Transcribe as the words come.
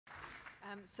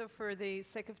So for the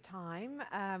sake of time,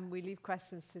 we leave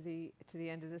questions to the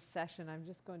end of this session. I'm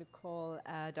just going to call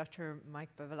Dr. Mike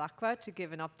Bevilacqua to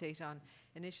give an update on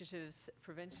initiatives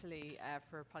provincially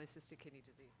for polycystic kidney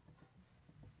disease.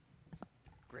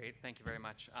 Great, thank you very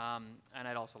much. And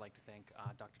I'd also like to thank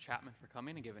Dr. Chapman for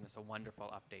coming and giving us a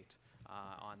wonderful update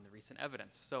on the recent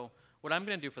evidence. So what I'm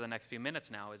going to do for the next few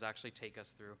minutes now is actually take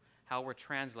us through how we're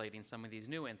translating some of these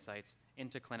new insights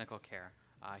into clinical care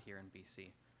here in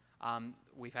BC.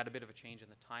 We've had a bit of a change in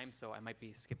the time, so I might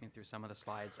be skipping through some of the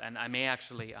slides. And I may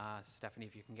actually, Stephanie,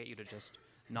 if you can get you to just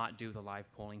not do the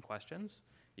live polling questions,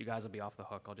 you guys will be off the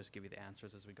hook. I'll just give you the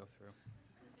answers as we go through.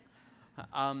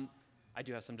 I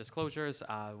do have some disclosures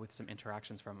with some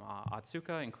interactions from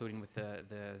Otsuka, including with the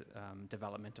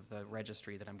development of the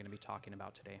registry that I'm going to be talking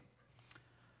about today.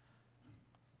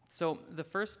 So the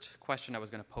first question I was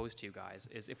going to pose to you guys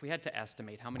is if we had to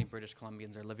estimate how many British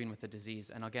Columbians are living with the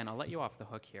disease, and again, I'll let you off the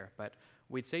hook here, but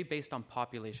we'd say based on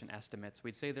population estimates,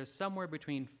 we'd say there's somewhere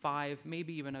between 5,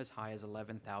 maybe even as high as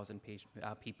 11,000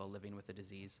 people living with the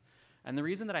disease. And the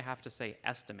reason that I have to say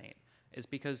estimate is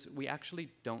because we actually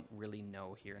don't really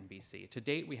know here in BC. To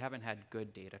date, we haven't had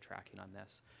good data tracking on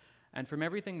this. And from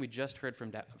everything we just heard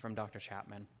from Dr.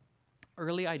 Chapman,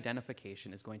 early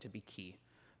identification is going to be key.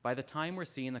 By the time we're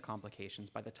seeing the complications,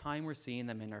 by the time we're seeing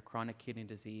them in our chronic kidney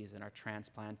disease and our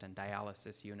transplant and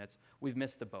dialysis units, we've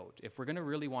missed the boat. If we're going to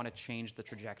really want to change the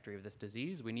trajectory of this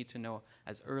disease, we need to know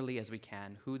as early as we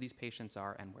can who these patients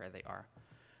are and where they are.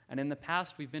 And in the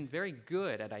past, we've been very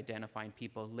good at identifying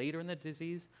people later in the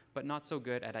disease, but not so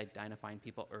good at identifying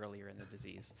people earlier in the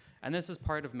disease. And this is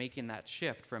part of making that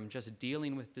shift from just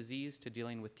dealing with disease to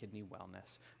dealing with kidney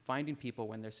wellness, finding people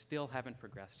when they still haven't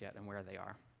progressed yet and where they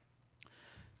are.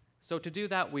 So to do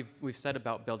that, we've set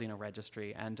about building a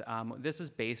registry, and this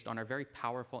is based on our very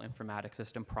powerful informatics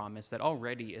system, Promise, that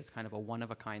already is kind of a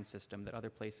one-of-a-kind system that other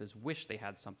places wish they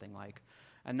had something like.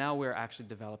 And now we're actually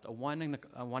developed a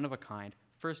one-of-a-kind,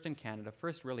 first in Canada,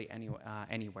 first really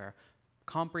anywhere,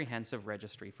 comprehensive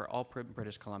registry for all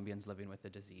British Columbians living with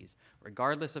the disease,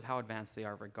 regardless of how advanced they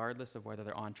are, regardless of whether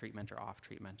they're on treatment or off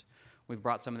treatment. We've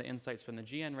brought some of the insights from the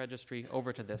GN registry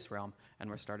over to this realm,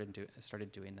 and we're started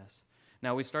doing this.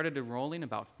 Now, we started enrolling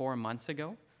about 4 months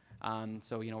ago,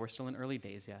 so we're still in early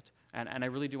days yet. And I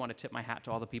really do want to tip my hat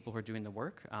to all the people who are doing the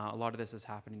work. A lot of this is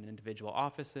happening in individual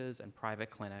offices and private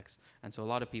clinics, and so a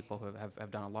lot of people who have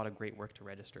done a lot of great work to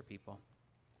register people.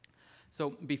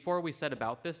 So before we set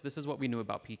about this is what we knew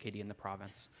about PKD in the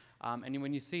province. And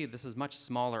when you see, this is much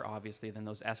smaller, obviously, than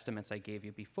those estimates I gave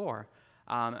you before.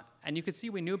 And you could see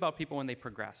we knew about people when they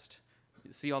progressed.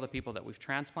 You see all the people that we've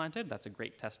transplanted. That's a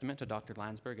great testament to Dr.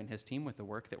 Landsberg and his team with the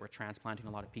work that we're transplanting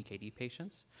a lot of PKD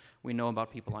patients. We know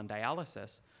about people on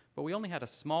dialysis, but we only had a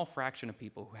small fraction of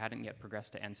people who hadn't yet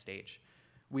progressed to end stage.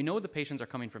 We know the patients are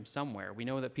coming from somewhere. We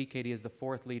know that PKD is the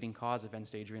 4th leading cause of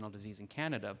end-stage renal disease in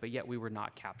Canada, but yet we were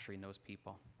not capturing those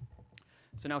people.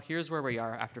 So now here's where we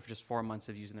are after just 4 months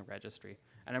of using the registry.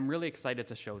 And I'm really excited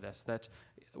to show this, that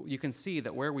you can see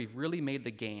that where we've really made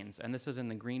the gains, and this is in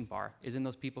the green bar, is in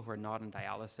those people who are not on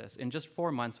dialysis. In just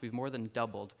 4 months, we've more than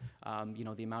doubled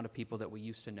the amount of people that we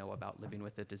used to know about living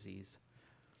with the disease.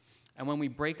 And when we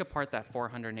break apart that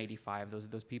 485,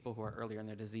 those people who are earlier in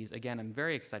their disease, again, I'm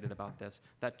very excited about this,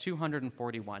 that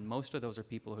 241, most of those are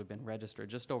people who have been registered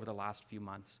just over the last few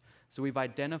months. So we've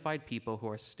identified people who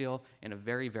are still in a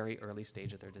very, very early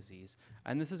stage of their disease.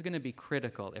 And this is going to be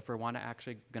critical if we want to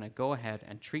actually going to go ahead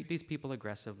and treat these people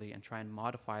aggressively and try and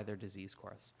modify their disease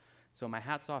course. So my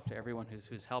hat's off to everyone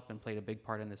who's helped and played a big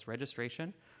part in this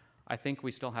registration. I think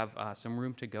we still have some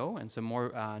room to go and some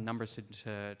more numbers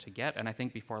to get, and I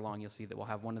think before long you'll see that we'll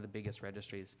have one of the biggest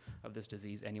registries of this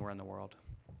disease anywhere in the world.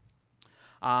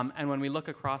 And when we look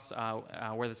across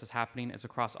where this is happening, it's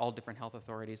across all different health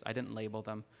authorities. I didn't label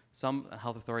them. Some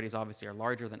health authorities obviously are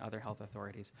larger than other health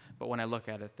authorities, but when I look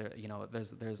at it,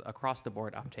 there's across the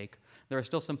board uptake. There are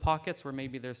still some pockets where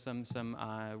maybe there's some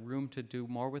room to do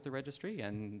more with the registry,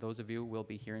 and those of you will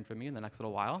be hearing from me in the next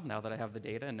little while now that I have the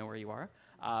data and know where you are.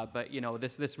 But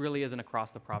this really is an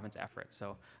across the province effort,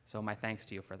 so my thanks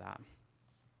to you for that.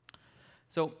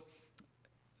 So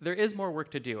there is more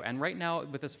work to do, and right now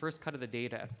with this first cut of the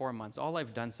data at 4 months, all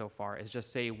I've done so far is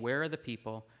just say where are the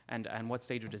people and what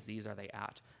stage of disease are they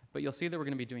at. But you'll see that we're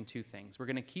going to be doing 2 things. We're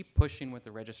going to keep pushing with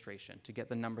the registration to get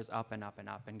the numbers up and up and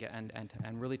up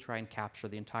and really try and capture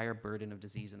the entire burden of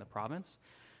disease in the province.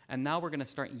 And now we're going to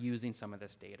start using some of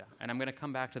this data. And I'm going to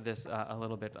come back to this a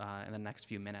little bit in the next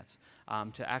few minutes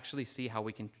to actually see how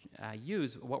we can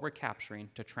use what we're capturing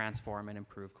to transform and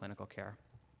improve clinical care.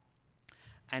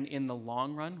 And in the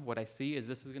long run, what I see is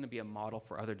this is going to be a model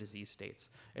for other disease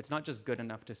states. It's not just good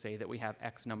enough to say that we have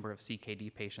X number of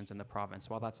CKD patients in the province.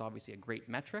 While that's obviously a great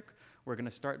metric, we're going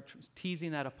to start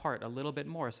teasing that apart a little bit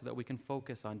more so that we can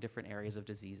focus on different areas of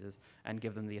diseases and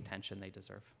give them the attention they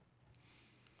deserve.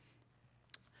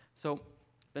 So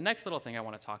the next little thing I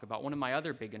want to talk about, one of my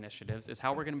other big initiatives, is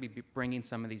how we're going to be bringing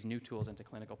some of these new tools into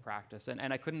clinical practice.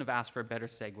 And I couldn't have asked for a better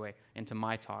segue into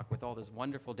my talk with all this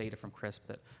wonderful data from CRISP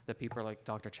that people like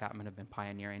Dr. Chapman have been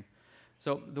pioneering.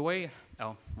 So the way,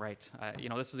 oh, right,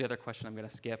 this is the other question I'm going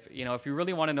to skip. If you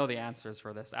really want to know the answers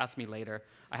for this, ask me later.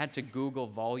 I had to Google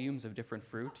volumes of different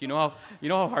fruit. You know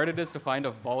how hard it is to find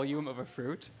a volume of a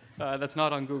fruit? That's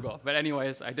not on Google. But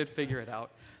anyways, I did figure it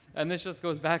out. And this just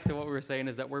goes back to what we were saying,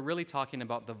 is that we're really talking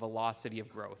about the velocity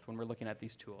of growth when we're looking at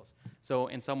these tools. So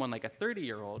in someone like a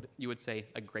 30-year-old, you would say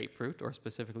a grapefruit, or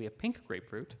specifically a pink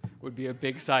grapefruit, would be a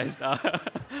big-sized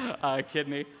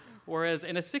kidney. Whereas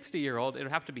in a 60-year-old, it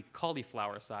would have to be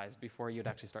cauliflower-sized before you'd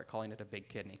actually start calling it a big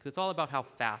kidney, because it's all about how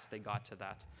fast they got to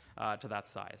that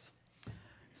size.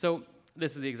 So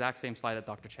this is the exact same slide that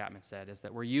Dr. Chapman said, is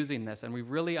that we're using this, and we've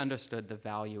really understood the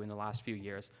value in the last few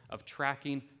years of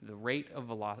tracking the rate of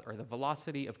the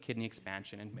velocity of kidney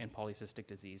expansion in polycystic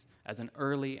disease as an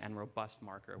early and robust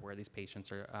marker where these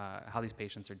patients are, how these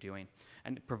patients are doing,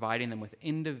 and providing them with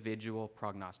individual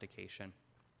prognostication.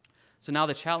 So now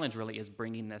the challenge really is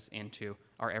bringing this into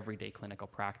our everyday clinical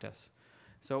practice.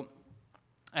 So,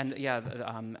 and yeah,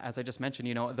 as I just mentioned,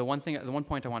 the one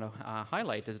point I want to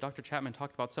highlight is Dr. Chapman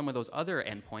talked about some of those other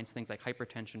endpoints, things like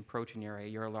hypertension,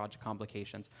 proteinuria, urologic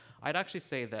complications. I'd actually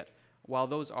say that while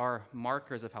those are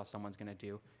markers of how someone's going to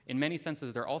do, in many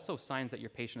senses, they're also signs that your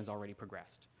patient has already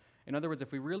progressed. In other words,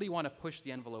 if we really want to push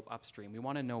the envelope upstream, we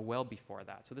want to know well before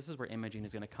that. So this is where imaging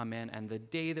is going to come in, and the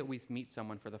day that we meet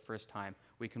someone for the first time,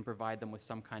 we can provide them with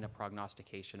some kind of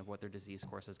prognostication of what their disease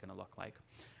course is going to look like.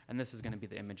 And this is going to be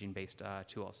the imaging-based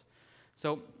tools.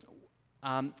 So,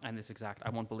 and I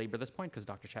won't belabor this point because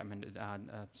Dr. Chapman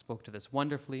spoke to this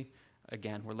wonderfully.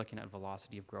 Again, we're looking at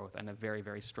velocity of growth and a very,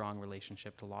 very strong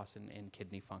relationship to loss in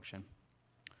kidney function.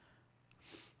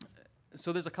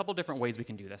 So there's a couple different ways we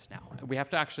can do this now. We have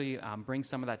to actually bring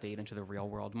some of that data into the real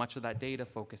world. Much of that data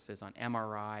focuses on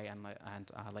MRI and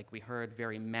like we heard,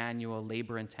 very manual,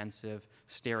 labor-intensive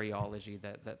stereology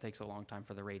that takes a long time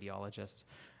for the radiologists.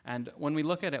 And when we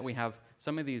look at it, we have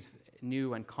some of these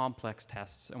new and complex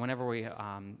tests. And whenever we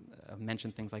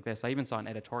mention things like this, I even saw an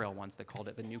editorial once that called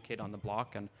it the new kid on the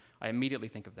block, and I immediately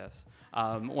think of this.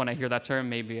 When I hear that term,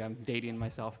 maybe I'm dating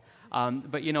myself.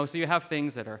 But so you have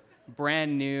things that are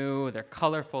brand new, they're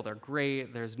colorful, they're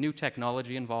great, there's new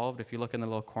technology involved. If you look in the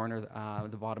little corner,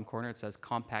 the bottom corner, it says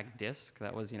compact disc.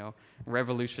 That was,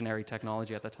 revolutionary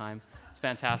technology at the time. It's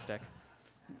fantastic.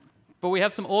 But we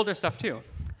have some older stuff too.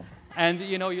 And,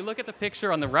 you look at the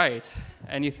picture on the right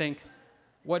and you think,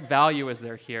 what value is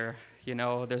there here?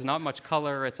 There's not much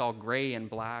color, it's all gray and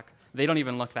black. They don't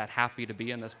even look that happy to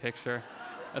be in this picture.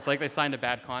 It's like they signed a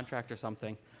bad contract or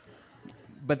something.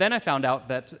 But then I found out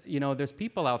that, there's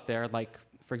people out there, like,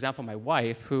 for example, my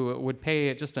wife, who would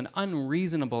pay just an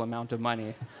unreasonable amount of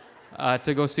money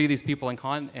to go see these people in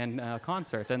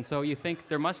concert. And so you think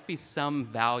there must be some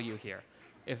value here.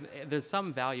 If there's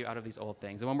some value out of these old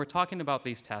things. And when we're talking about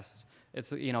these tests,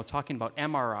 it's, talking about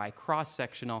MRI,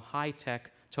 cross-sectional,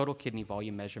 high-tech, total kidney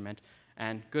volume measurement,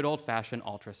 and good old-fashioned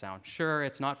ultrasound. Sure,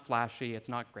 it's not flashy, it's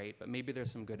not great, but maybe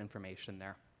there's some good information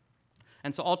there.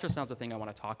 And so ultrasound's a thing I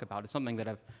want to talk about. It's something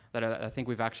that I think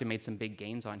we've actually made some big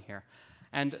gains on here.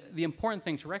 And the important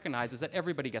thing to recognize is that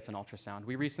everybody gets an ultrasound.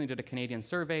 We recently did a Canadian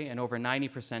survey, and over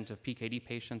 90% of PKD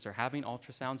patients are having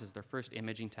ultrasounds as their first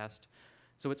imaging test.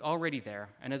 So it's already there.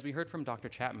 And as we heard from Dr.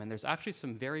 Chapman, there's actually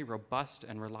some very robust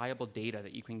and reliable data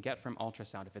that you can get from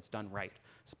ultrasound if it's done right.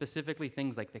 Specifically,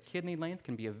 things like the kidney length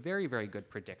can be a very, very good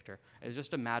predictor. It's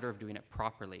just a matter of doing it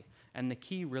properly. And the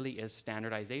key really is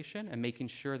standardization and making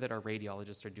sure that our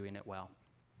radiologists are doing it well.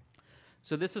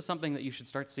 So this is something that you should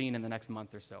start seeing in the next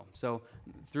month or so. So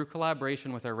through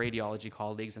collaboration with our radiology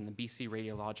colleagues and the BC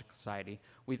Radiological Society,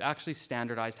 we've actually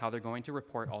standardized how they're going to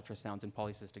report ultrasounds in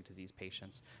polycystic disease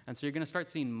patients. And so you're going to start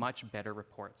seeing much better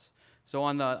reports. So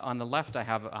on the left, I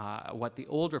have what the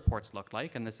old reports looked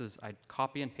like, and this is, I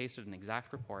copy and pasted an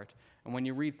exact report. And when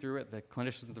you read through it, the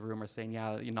clinicians in the room are saying,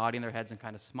 yeah, you're nodding their heads and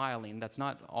kind of smiling. That's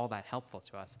not all that helpful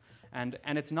to us. And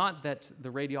it's not that the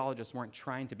radiologists weren't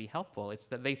trying to be helpful, it's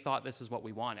that they thought this is what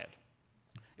we wanted.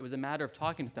 It was a matter of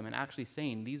talking to them and actually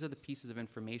saying, these are the pieces of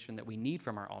information that we need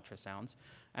from our ultrasounds.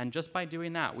 And just by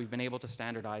doing that, we've been able to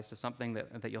standardize to something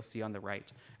that you'll see on the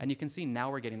right. And you can see now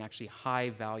we're getting actually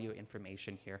high value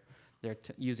information here. They're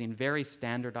using very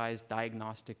standardized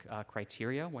diagnostic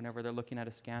criteria whenever they're looking at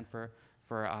a scan for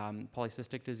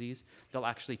polycystic disease. They'll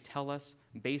actually tell us,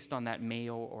 based on that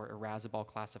Mayo or Erasmus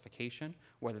classification,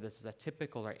 whether this is a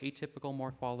typical or atypical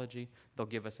morphology. They'll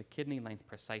give us a kidney length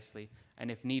precisely, and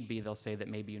if need be, they'll say that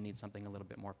maybe you need something a little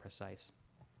bit more precise.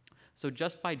 So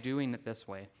just by doing it this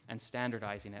way and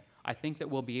standardizing it, I think that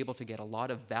we'll be able to get a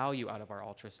lot of value out of our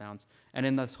ultrasounds. And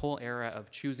in this whole era of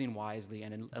choosing wisely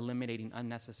and eliminating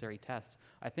unnecessary tests,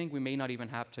 I think we may not even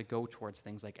have to go towards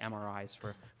things like MRIs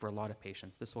for a lot of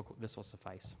patients. This will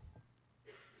suffice.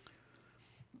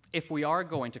 If we are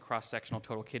going to cross-sectional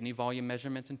total kidney volume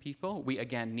measurements in people, we,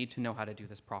 again, need to know how to do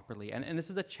this properly. And this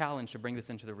is a challenge to bring this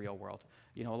into the real world.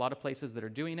 You know, a lot of places that are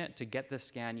doing it, to get this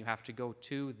scan, you have to go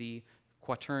to the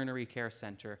quaternary care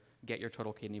center, get your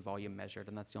total kidney volume measured,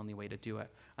 and that's the only way to do it.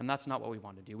 And that's not what we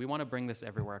want to do. We want to bring this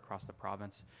everywhere across the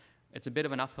province. It's a bit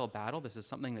of an uphill battle. This is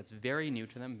something that's very new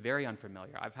to them, very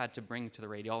unfamiliar. I've had to bring to the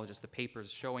radiologist the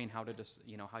papers showing how to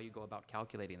how you go about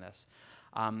calculating this.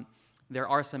 There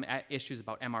are some issues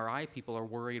about MRI. People are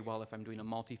worried, well, if I'm doing a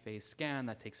multi-phase scan,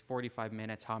 that takes 45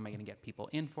 minutes, how am I going to get people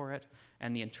in for it?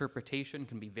 And the interpretation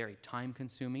can be very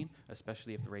time-consuming,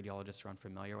 especially if the radiologists are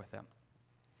unfamiliar with it.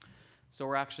 So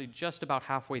we're actually just about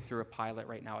halfway through a pilot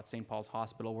right now at St. Paul's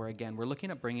Hospital where, again, we're looking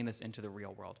at bringing this into the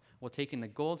real world. We're taking the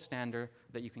gold standard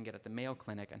that you can get at the Mayo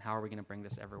Clinic, and how are we going to bring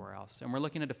this everywhere else? And we're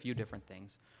looking at a few different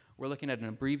things. We're looking at an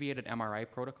abbreviated MRI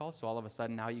protocol, so all of a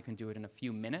sudden now you can do it in a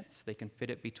few minutes. They can fit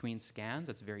it between scans.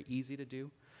 It's very easy to do.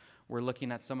 We're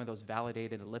looking at some of those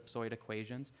validated ellipsoid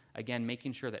equations, again,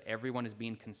 making sure that everyone is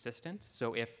being consistent.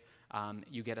 So if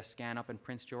you get a scan up in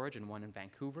Prince George and one in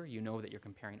Vancouver, you know that you're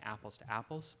comparing apples to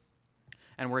apples.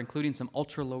 And we're including some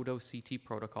ultra-low-dose CT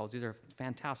protocols. These are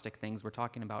fantastic things. We're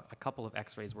talking about a couple of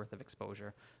x-rays worth of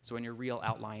exposure. So in your real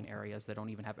outlying areas that don't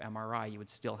even have MRI, you would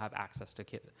still have access to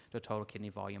total kidney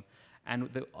volume. And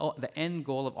the end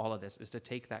goal of all of this is to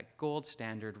take that gold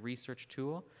standard research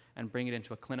tool and bring it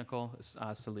into a clinical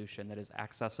solution that is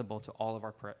accessible to all of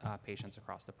our patients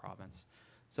across the province.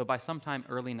 So by sometime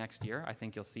early next year, I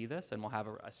think you'll see this, and we'll have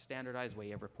a standardized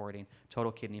way of reporting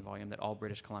total kidney volume that all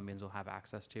British Columbians will have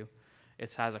access to.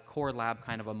 It has a core lab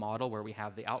kind of a model where we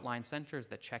have the outlying centers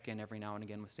that check in every now and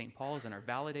again with St. Paul's and are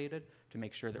validated to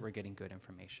make sure that we're getting good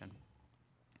information.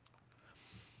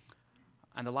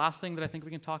 And the last thing that I think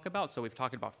we can talk about, so we've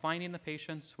talked about finding the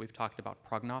patients, we've talked about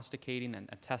prognosticating and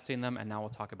testing them, and now we'll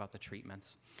talk about the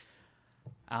treatments.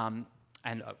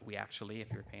 We actually,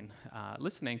 if you're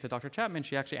listening to Dr. Chapman,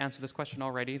 she actually answered this question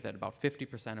already, that about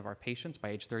 50% of our patients by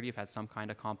age 30 have had some kind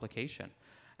of complication.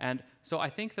 And so I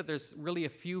think that there's really a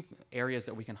few areas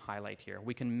that we can highlight here.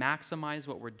 We can maximize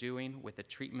what we're doing with the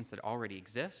treatments that already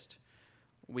exist.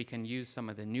 We can use some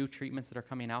of the new treatments that are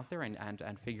coming out there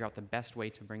and figure out the best way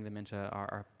to bring them into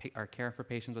our care for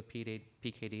patients with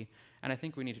PKD. And I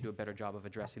think we need to do a better job of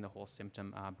addressing the whole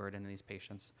symptom burden in these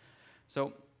patients.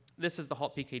 So this is the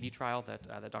HALT PKD trial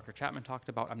that Dr. Chapman talked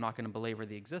about. I'm not going to belabor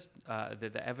the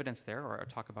evidence there or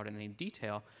talk about it in any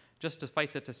detail. Just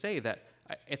suffice it to say that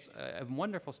it's a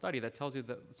wonderful study that tells you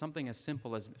that something as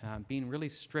simple as being really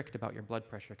strict about your blood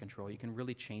pressure control, you can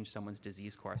really change someone's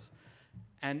disease course.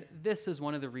 And this is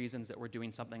one of the reasons that we're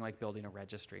doing something like building a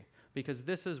registry, because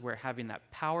this is where having that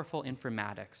powerful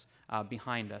informatics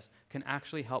behind us can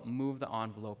actually help move the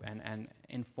envelope and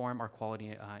inform our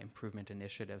quality improvement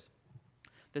initiatives.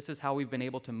 This is how we've been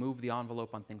able to move the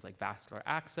envelope on things like vascular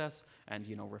access and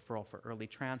referral for early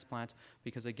transplant,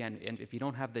 because again, if you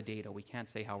don't have the data, we can't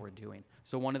say how we're doing.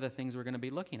 So one of the things we're going to be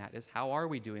looking at is how are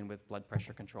we doing with blood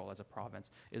pressure control as a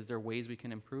province? Is there ways we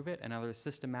can improve it, and are there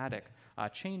systematic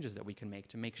changes that we can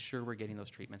make sure we're getting those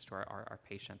treatments to our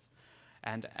patients?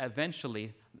 And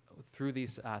eventually, through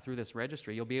this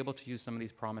registry, you'll be able to use some of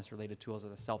these promise-related tools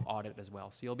as a self-audit as well.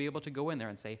 So you'll be able to go in there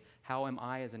and say, how am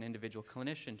I as an individual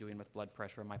clinician doing with blood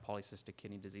pressure in my polycystic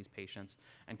kidney disease patients,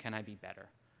 and can I be better?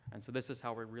 And so this is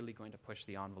how we're really going to push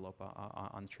the envelope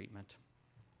on treatment.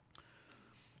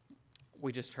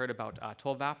 We just heard about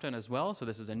tolvaptan as well. So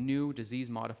this is a new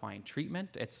disease-modifying treatment.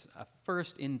 It's a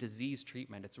first-in-disease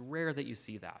treatment. It's rare that you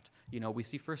see that. We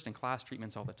see first-in-class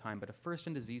treatments all the time, but a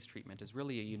first-in-disease treatment is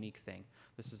really a unique thing.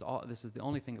 This is the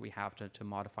only thing that we have to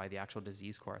modify the actual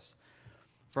disease course.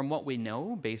 From what we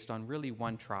know, based on really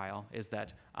one trial, is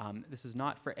that this is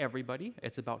not for everybody.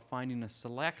 It's about finding a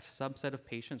select subset of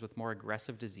patients with more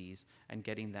aggressive disease and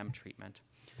getting them treatment.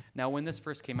 Now, when this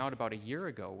first came out about a year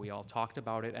ago, we all talked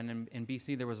about it, and in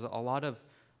BC there was a lot of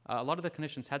the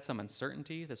clinicians had some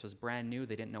uncertainty. This was brand new.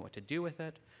 They didn't know what to do with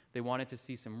it. They wanted to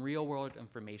see some real-world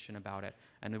information about it,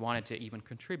 and they wanted to even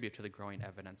contribute to the growing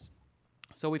evidence.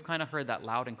 So we've kind of heard that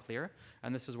loud and clear,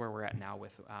 and this is where we're at now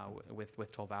with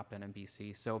tolvaptan and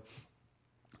BC. So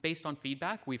based on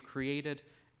feedback, we've created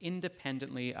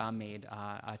independently made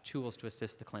tools to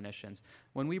assist the clinicians.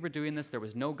 When we were doing this, there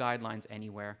was no guidelines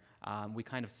anywhere. We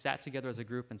kind of sat together as a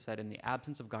group and said, in the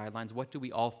absence of guidelines, what do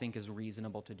we all think is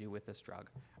reasonable to do with this drug?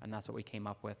 And that's what we came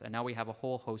up with. And now we have a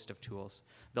whole host of tools.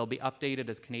 They'll be updated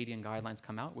as Canadian guidelines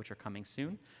come out, which are coming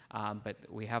soon. But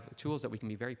we have tools that we can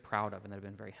be very proud of and that have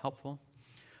been very helpful.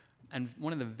 And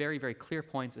one of the very, very clear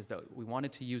points is that we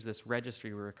wanted to use this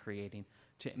registry we were creating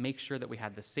to make sure that we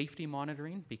had the safety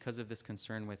monitoring because of this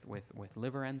concern with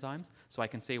liver enzymes. So I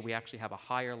can say we actually have a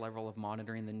higher level of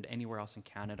monitoring than anywhere else in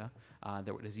Canada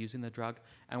that is using the drug.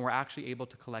 And we're actually able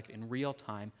to collect in real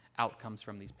time outcomes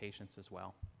from these patients as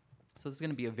well. So this is going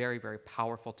to be a very, very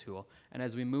powerful tool. And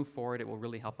as we move forward, it will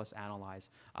really help us analyze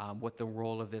what the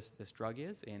role of this drug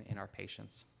is in our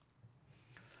patients.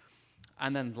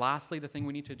 And then lastly, the thing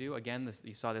we need to do, again,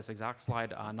 you saw this exact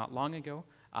slide not long ago,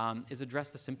 is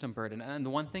address the symptom burden. And the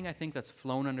one thing I think that's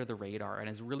flown under the radar and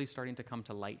is really starting to come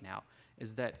to light now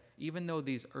is that even though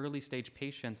these early stage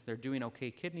patients, they're doing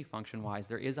okay kidney function-wise,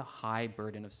 there is a high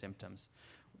burden of symptoms.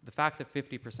 The fact that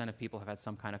 50% of people have had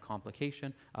some kind of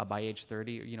complication by age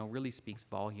 30, really speaks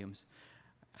volumes.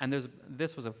 And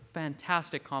this was a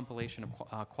fantastic compilation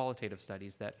of qualitative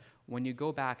studies that when you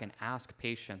go back and ask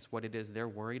patients what it is they're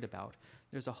worried about,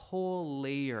 there's a whole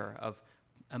layer of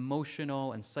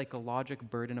emotional and psychological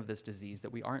burden of this disease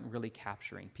that we aren't really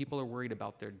capturing. People are worried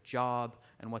about their job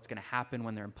and what's going to happen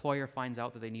when their employer finds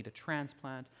out that they need a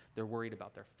transplant. They're worried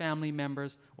about their family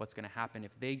members, what's going to happen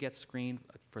if they get screened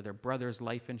for their brother's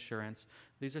life insurance.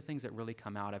 These are things that really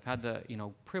come out. I've had the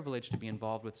privilege to be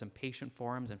involved with some patient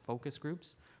forums and focus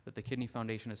groups that the Kidney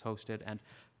Foundation has hosted, and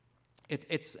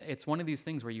it's one of these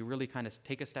things where you really kind of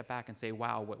take a step back and say,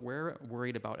 wow, what we're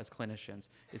worried about as clinicians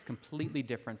is completely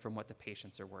different from what the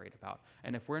patients are worried about.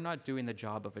 And if we're not doing the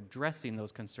job of addressing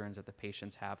those concerns that the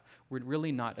patients have, we're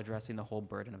really not addressing the whole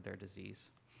burden of their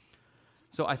disease.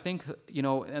 So I think,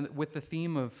 and with the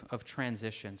theme of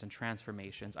transitions and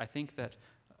transformations, I think that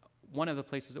one of the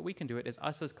places that we can do it is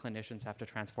us as clinicians have to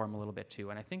transform a little bit too.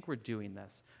 And I think we're doing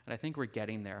this, and I think we're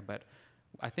getting there. But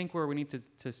I think where we need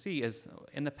to see is,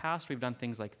 in the past, we've done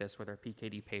things like this with our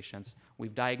PKD patients.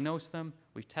 We've diagnosed them,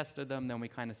 we've tested them, then we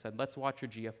kind of said, let's watch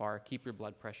your GFR, keep your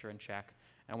blood pressure in check,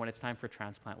 and when it's time for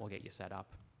transplant, we'll get you set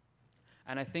up.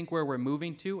 And I think where we're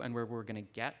moving to and where we're going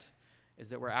to get is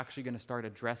that we're actually going to start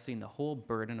addressing the whole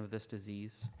burden of this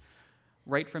disease.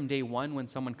 Right from day one, when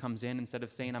someone comes in, instead of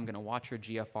saying, I'm going to watch your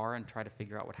GFR and try to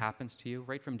figure out what happens to you,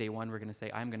 right from day one, we're going to say,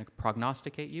 I'm going to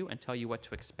prognosticate you and tell you what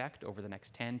to expect over the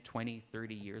next 10, 20,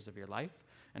 30 years of your life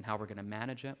and how we're going to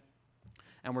manage it.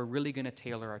 And we're really going to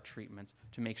tailor our treatments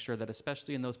to make sure that,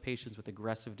 especially in those patients with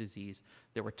aggressive disease,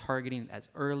 that we're targeting as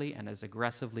early and as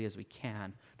aggressively as we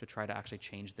can to try to actually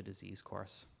change the disease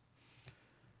course.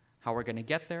 How we're going to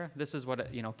get there, this is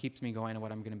what keeps me going and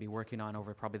what I'm going to be working on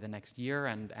over probably the next year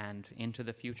and into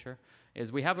the future,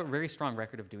 is we have a very strong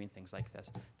record of doing things like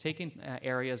this. Taking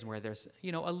areas where there's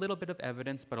a little bit of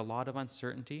evidence but a lot of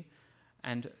uncertainty,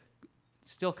 and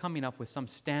still coming up with some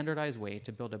standardized way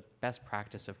to build a best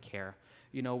practice of care.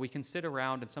 We can sit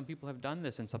around, and some people have done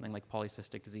this in something like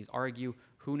polycystic disease, argue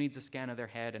who needs a scan of their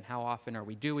head and how often are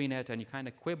we doing it, and you kind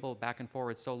of quibble back and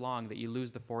forward so long that you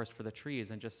lose the forest for the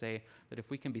trees, and just say that if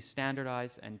we can be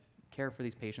standardized and care for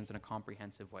these patients in a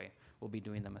comprehensive way, we'll be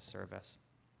doing them a service.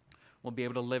 We'll be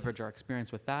able to leverage our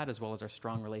experience with that as well as our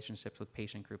strong relationships with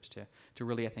patient groups to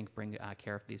really, I think, bring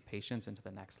care for these patients into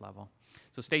the next level.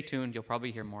 So stay tuned. You'll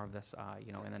probably hear more of this,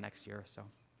 in the next year or so.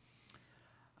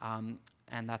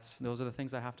 And those are the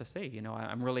things I have to say.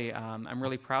 I'm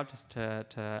really proud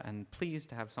to and pleased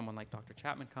to have someone like Dr.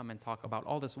 Chapman come and talk about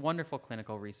all this wonderful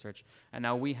clinical research. And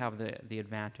now we have the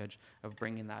advantage of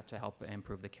bringing that to help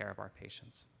improve the care of our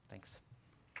patients. Thanks.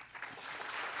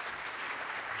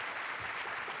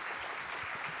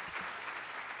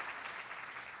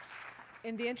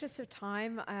 In the interest of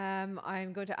time,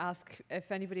 I'm going to ask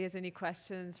if anybody has any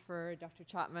questions for Dr.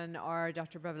 Chapman or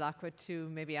Dr. Bevilacqua to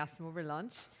maybe ask them over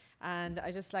lunch. And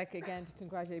I'd just like, again, to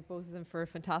congratulate both of them for a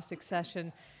fantastic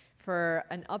session, for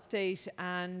an update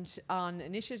and on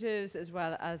initiatives, as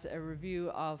well as a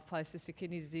review of polycystic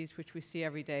kidney disease, which we see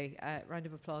every day. Round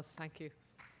of applause. Thank you.